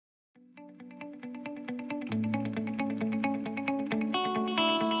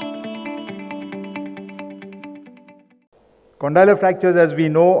Condylar fractures, as we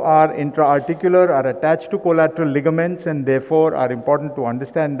know, are intra-articular, are attached to collateral ligaments, and therefore are important to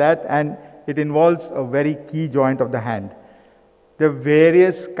understand that, and it involves a very key joint of the hand. There are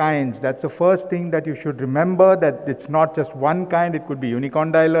various kinds. That's the first thing that you should remember, that it's not just one kind. It could be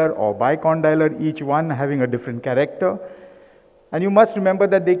unicondylar or bicondylar, each one having a different character. And you must remember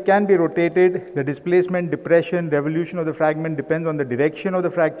that they can be rotated. The displacement, depression, revolution of the fragment depends on the direction of the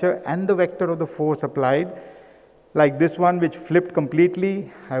fracture and the vector of the force applied. Like this one, which flipped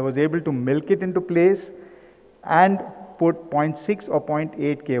completely, I was able to milk it into place and put 0.6 or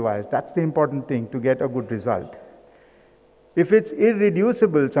 0.8 KYs. That's the important thing to get a good result. If it's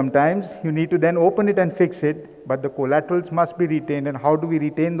irreducible, sometimes you need to then open it and fix it, but the collaterals must be retained. And how do we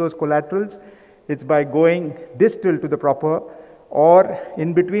retain those collaterals? It's by going distal to the proper or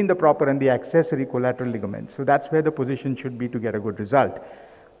in between the proper and the accessory collateral ligaments. So that's where the position should be to get a good result.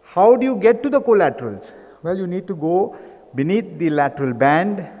 How do you get to the collaterals? Well, you need to go beneath the lateral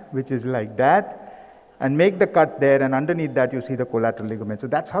band, which is like that, and make the cut there, and underneath that you see the collateral ligament. So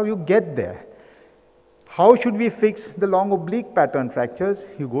that's how you get there. How should we fix the long oblique pattern fractures?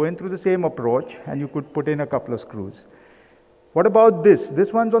 You go in through the same approach, and you could put in a couple of screws. What about this?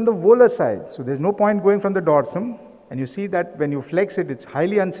 This one's on the volar side, so there's no point going from the dorsum, and you see that when you flex it, it's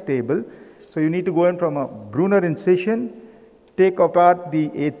highly unstable. So you need to go in from a Brunner incision, take apart the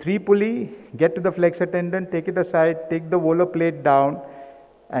A3 pulley, get to the flexor tendon, take it aside, take the volar plate down,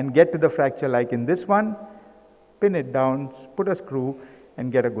 and get to the fracture like in this one, pin it down, put a screw,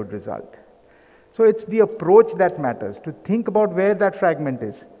 and get a good result. So it's the approach that matters, to think about where that fragment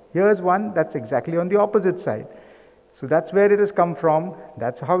is. Here's one that's exactly on the opposite side. So that's where it has come from,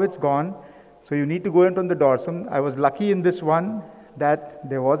 that's how it's gone. So you need to go in from the dorsum. I was lucky in this one that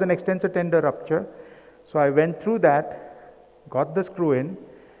there was an extensor tendon rupture. So I went through that, got the screw in,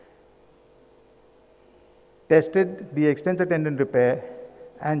 tested the extensor tendon repair,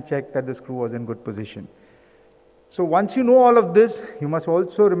 and checked that the screw was in good position. So once you know all of this, you must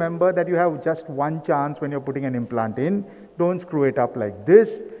also remember that you have just one chance when you're putting an implant in. Don't screw it up like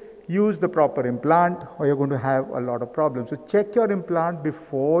this. Use the proper implant, or you're going to have a lot of problems. So check your implant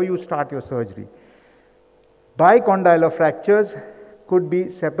before you start your surgery. Bicondylar fractures could be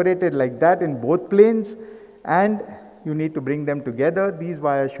separated like that in both planes, and you need to bring them together. These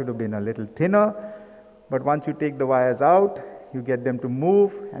wires should have been a little thinner, but once you take the wires out, you get them to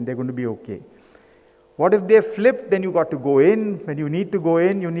move, and they're going to be okay. What if they're flipped? Then you got to go in. When you need to go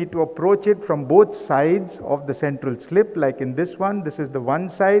in, you need to approach it from both sides of the central slip, like in this one. This is the one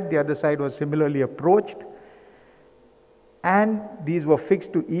side, the other side was similarly approached. And these were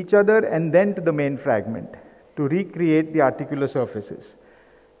fixed to each other and then to the main fragment to recreate the articular surfaces.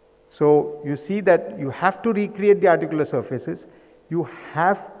 So you see that you have to recreate the articular surfaces. You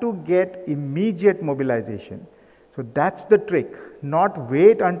have to get immediate mobilization. So that's the trick, not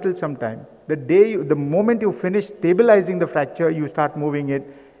wait until some time. The moment you finish stabilizing the fracture, you start moving it,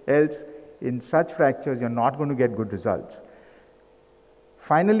 else in such fractures, you're not going to get good results.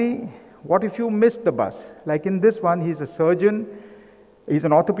 Finally, what if you miss the bus? Like in this one, he's a surgeon, he's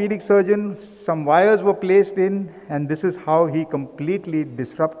an orthopedic surgeon, some wires were placed in, and this is how he completely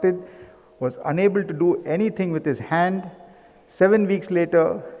disrupted, was unable to do anything with his hand. 7 weeks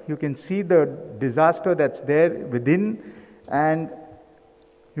later, you can see the disaster that's there within, and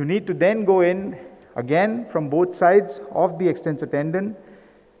you need to then go in again from both sides of the extensor tendon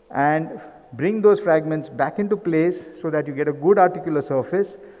and bring those fragments back into place so that you get a good articular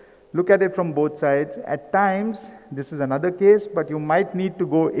surface. Look at it from both sides. At times, this is another case, but you might need to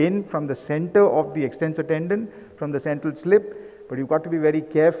go in from the center of the extensor tendon, from the central slip, but you've got to be very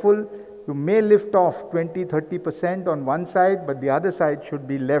careful. You may lift off 20–30% on one side, but the other side should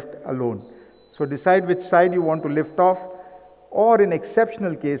be left alone. So decide which side you want to lift off. Or in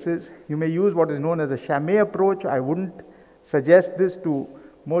exceptional cases, you may use what is known as a chamois approach. I wouldn't suggest this to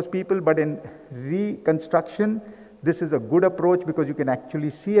most people, but in reconstruction, this is a good approach because you can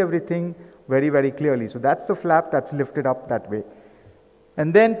actually see everything very, very clearly. So that's the flap that's lifted up that way.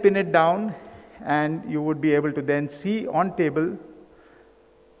 And then pin it down, and you would be able to then see on table,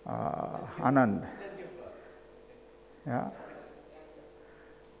 Anand. Yeah.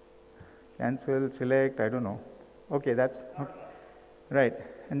 Cancel, select, I don't know. Okay, that's okay. Right.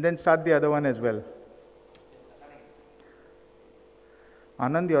 And then start the other one as well.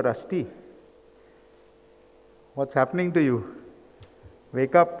 Anand, you're rusty. What's happening to you?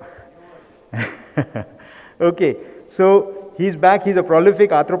 Wake up. Okay, so he's back. He's a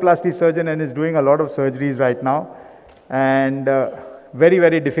prolific arthroplasty surgeon and is doing a lot of surgeries right now. And very,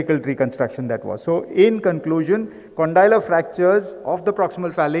 very difficult reconstruction that was. So in conclusion, condylar fractures of the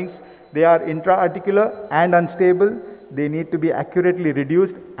proximal phalanx, they are intra-articular and unstable. they need to be accurately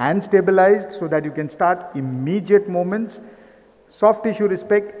reduced and stabilized so that you can start immediate movements. Soft tissue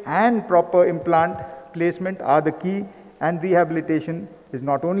respect and proper implant placement are the key, and rehabilitation is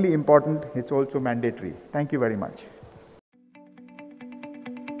not only important, it's also mandatory. Thank you very much.